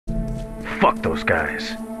Fuck those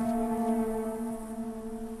guys.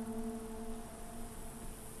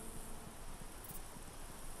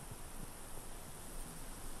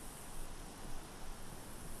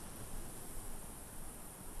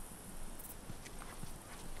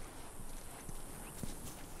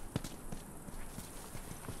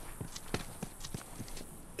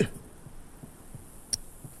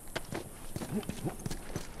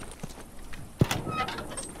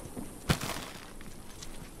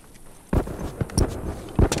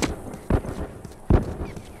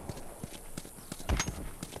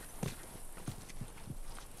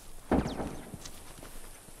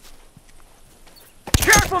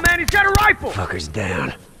 Careful, man, he's got a rifle! Fucker's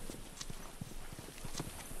down.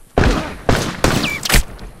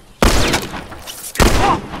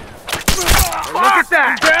 Look at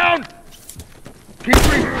that! I'm down! Keep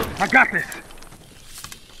breathing. I got this.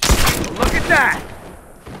 Look at that!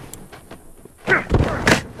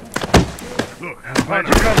 Look, I'm glad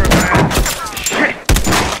you're covering, man. Shit!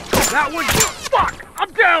 That one... Fuck!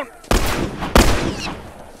 I'm down!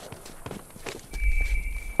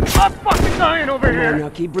 I'm fucking dying over Come on here! now,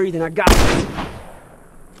 keep breathing. I got this.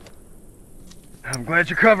 I'm glad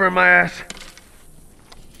you're covering my ass.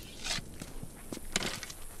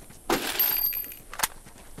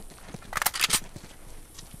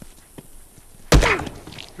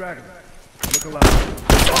 Dragon, look alive.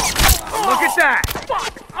 Look at that!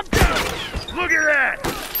 Fuck! I'm down! Look at that!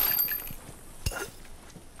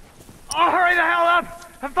 Oh, hurry the hell up!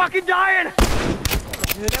 I'm fucking dying!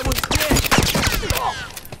 Yeah, that one's dead.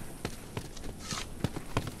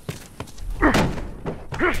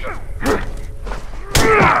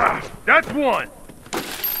 That's one!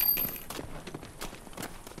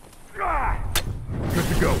 Good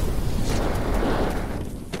to go.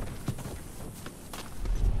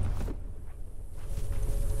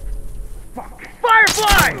 Fuck!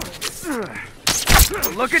 Firefly!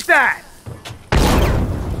 Look at that!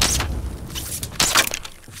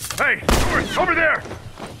 Hey, Stuart, over there!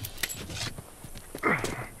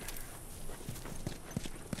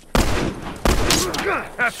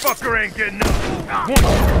 That fucker ain't getting up.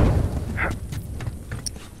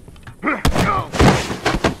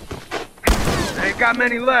 Ain't got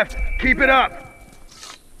many left. Keep it up.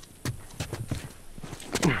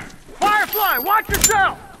 Firefly, watch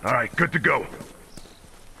yourself! All right, good to go.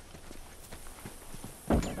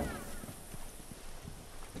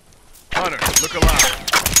 Hunter, look alive.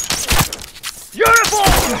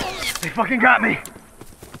 Uniform! They fucking got me.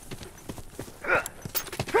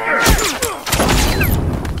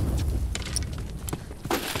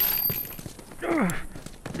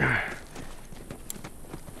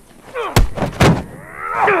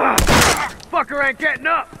 Fucker ain't getting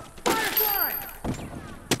up. Firefly!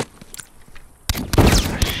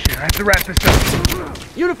 Shit, I have to wrap this up.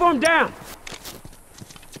 Uniform down.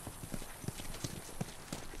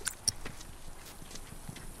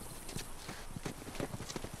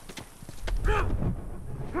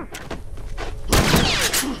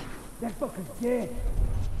 That fucker's dead.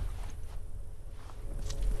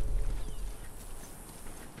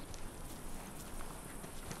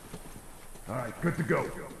 All right, good to go.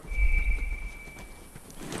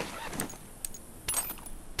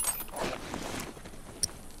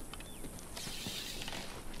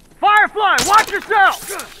 Firefly, watch yourself!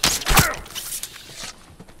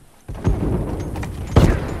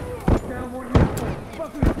 Down one uniform.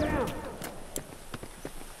 Fucker's down.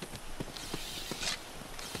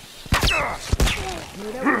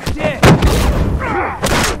 Yeah, that one's dead.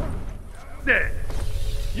 Dead.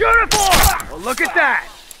 Uniform! Well, look at that!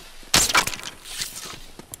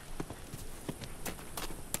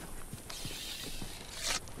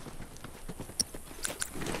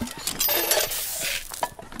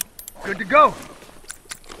 Good to go.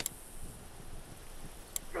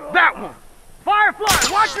 That one!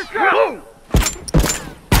 Firefly, watch yourself!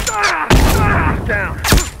 Down.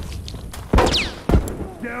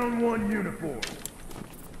 Down one uniform.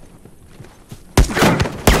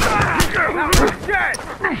 Dead!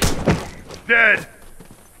 Dead.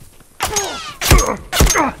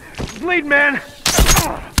 Bleed, man!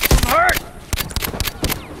 I'm hurt!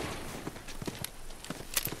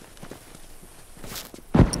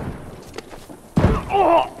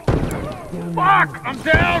 Oh! Fuck! I'm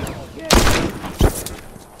down!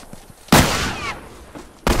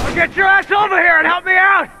 I'll get your ass over here and help me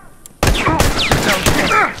out!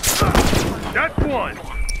 That's one.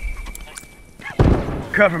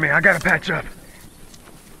 Cover me, I gotta patch up.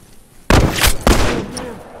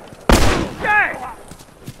 Hey!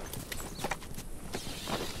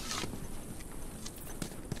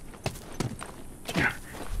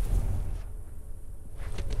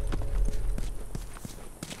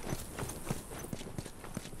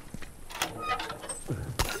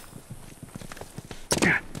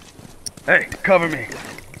 Hey, cover me.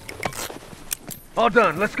 All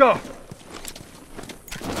done, let's go.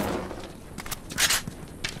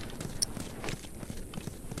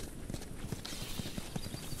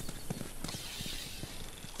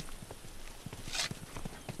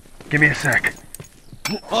 Give me a sec.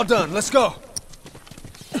 All done, let's go.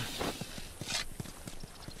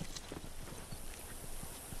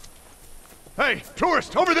 Hey,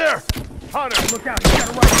 tourist, over there! Hunter, Look out, you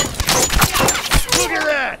gotta run. look at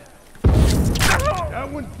that! That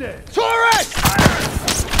one's dead. Tourist!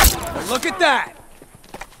 Look at that!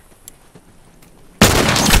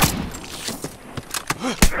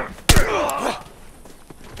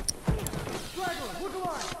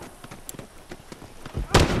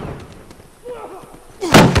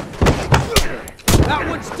 That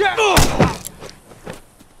one's dead!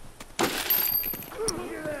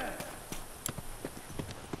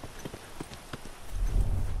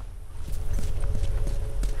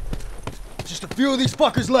 Just a few of these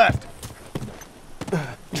fuckers left.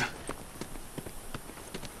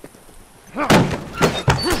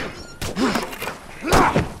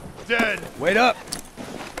 Dead. Wait up.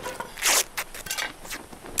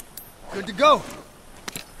 Good to go.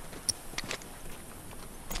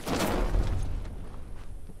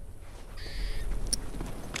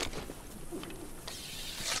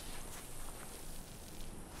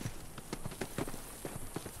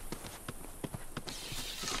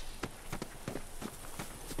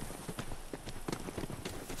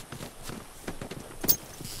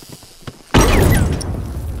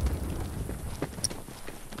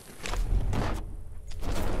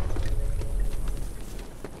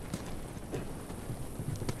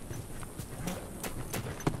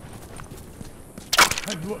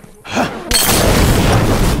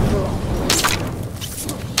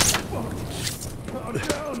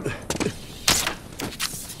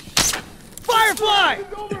 Firefly!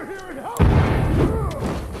 Over here and help!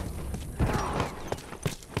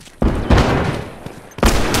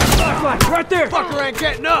 Flashlight, right there! Fucker ain't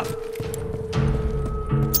getting up!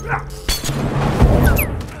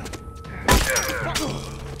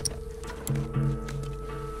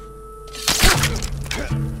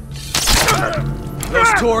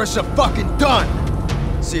 Those tourists are fucking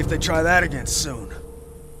done! See if they try that again soon.